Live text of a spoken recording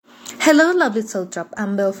Hello, lovely soul drop.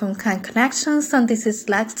 I'm Bill from Kind Connections, and this is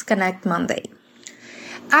Let's Connect Monday.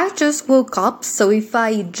 I just woke up, so if I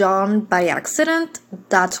yawned by accident,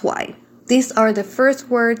 that's why. These are the first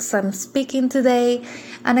words I'm speaking today,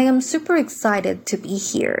 and I am super excited to be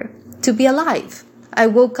here, to be alive. I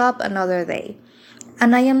woke up another day,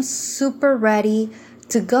 and I am super ready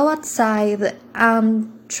to go outside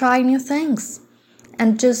and try new things,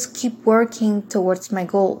 and just keep working towards my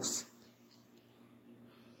goals.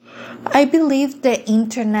 I believe the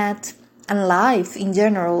internet and life in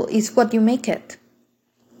general is what you make it.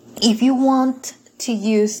 If you want to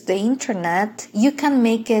use the internet, you can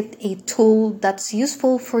make it a tool that's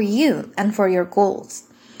useful for you and for your goals.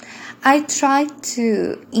 I try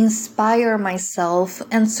to inspire myself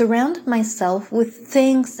and surround myself with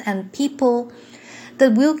things and people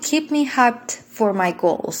that will keep me hyped for my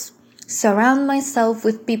goals. Surround myself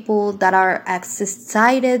with people that are as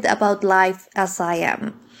excited about life as I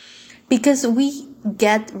am. Because we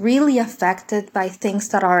get really affected by things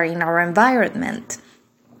that are in our environment.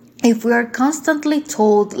 If we are constantly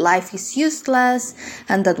told life is useless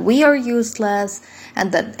and that we are useless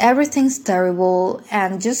and that everything's terrible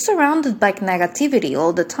and just surrounded by negativity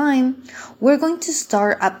all the time, we're going to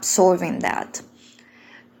start absorbing that.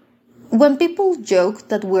 When people joke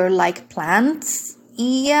that we're like plants,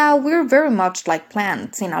 yeah, we're very much like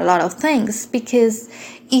plants in a lot of things, because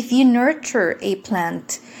if you nurture a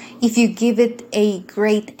plant, if you give it a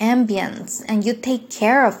great ambience and you take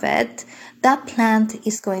care of it, that plant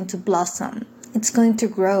is going to blossom. It's going to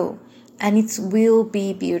grow and it will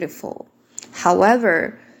be beautiful.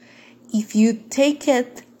 However, if you take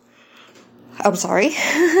it,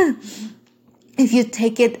 if you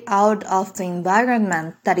take it out of the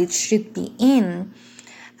environment that it should be in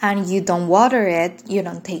and you don't water it, you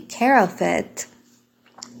don't take care of it,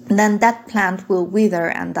 then that plant will wither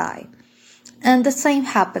and die. And the same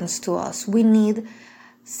happens to us. We need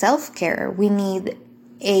self-care. We need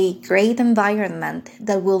a great environment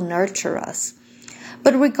that will nurture us.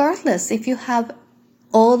 But regardless, if you have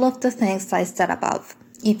all of the things I said above,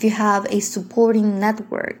 if you have a supporting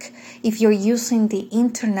network, if you're using the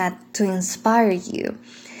internet to inspire you,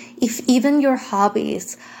 if even your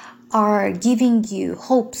hobbies are giving you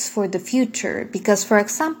hopes for the future, because, for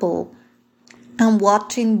example, I'm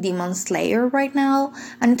watching Demon Slayer right now,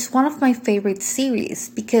 and it's one of my favorite series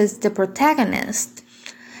because the protagonist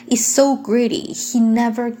is so gritty. He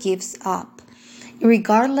never gives up.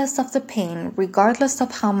 Regardless of the pain, regardless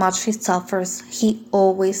of how much he suffers, he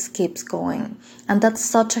always keeps going. And that's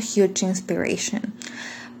such a huge inspiration.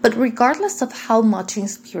 But regardless of how much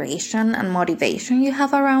inspiration and motivation you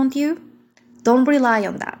have around you, don't rely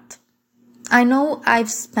on that. I know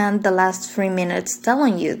I've spent the last 3 minutes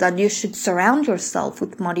telling you that you should surround yourself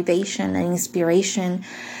with motivation and inspiration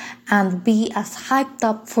and be as hyped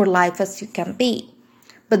up for life as you can be.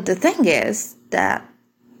 But the thing is that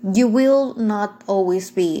you will not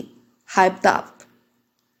always be hyped up.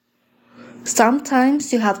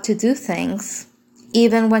 Sometimes you have to do things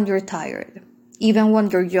even when you're tired, even when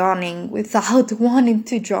you're yawning without wanting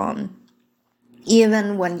to yawn,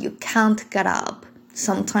 even when you can't get up.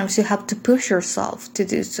 Sometimes you have to push yourself to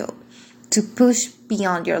do so, to push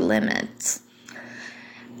beyond your limits.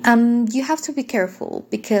 You have to be careful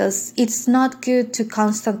because it's not good to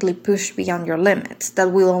constantly push beyond your limits.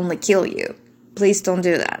 That will only kill you. Please don't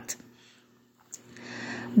do that.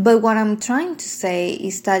 But what I'm trying to say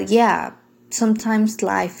is that, yeah, sometimes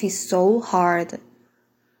life is so hard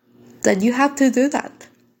that you have to do that.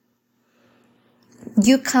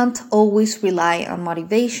 You can't always rely on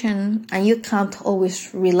motivation and you can't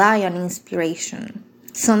always rely on inspiration.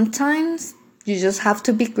 Sometimes you just have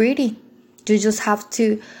to be greedy. You just have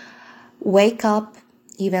to wake up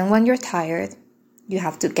even when you're tired. You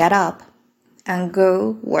have to get up and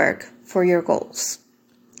go work for your goals.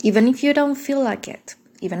 Even if you don't feel like it,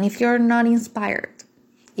 even if you're not inspired,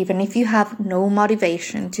 even if you have no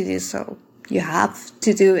motivation to do so, you have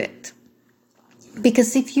to do it.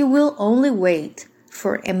 Because if you will only wait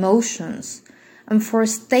for emotions and for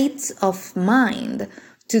states of mind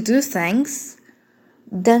to do things,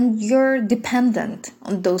 then you're dependent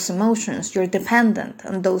on those emotions, you're dependent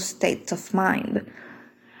on those states of mind.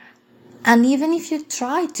 And even if you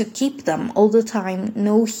try to keep them all the time,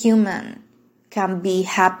 no human can be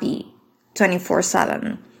happy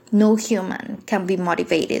 24/7. No human can be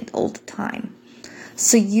motivated all the time.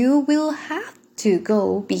 So you will have to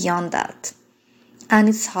go beyond that. And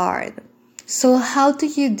it's hard. So how do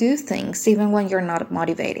you do things even when you're not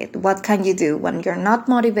motivated? What can you do when you're not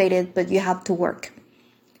motivated but you have to work?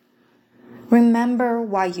 Remember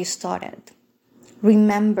why you started.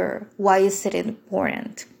 Remember why is it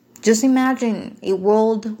important. Just imagine a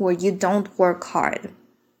world where you don't work hard.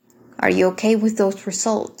 Are you okay with those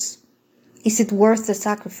results? Is it worth the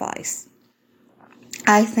sacrifice?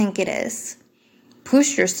 I think it is.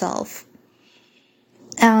 Push yourself.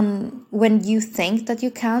 And when you think that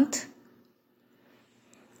you can't,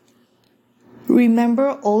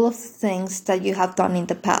 remember all of the things that you have done in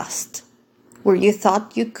the past, where you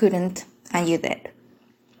thought you couldn't and you did.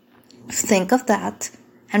 Think of that,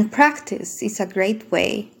 and practice is a great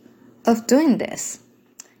way of doing this.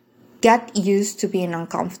 Get used to being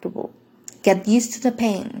uncomfortable. Get used to the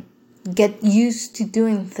pain. Get used to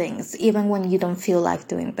doing things even when you don't feel like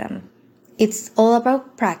doing them. It's all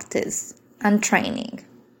about practice and training.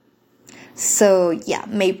 So yeah,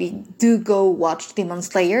 maybe do go watch Demon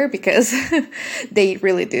Slayer because they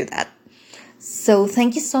really do that. So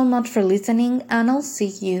thank you so much for listening, and I'll see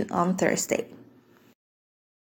you on Thursday.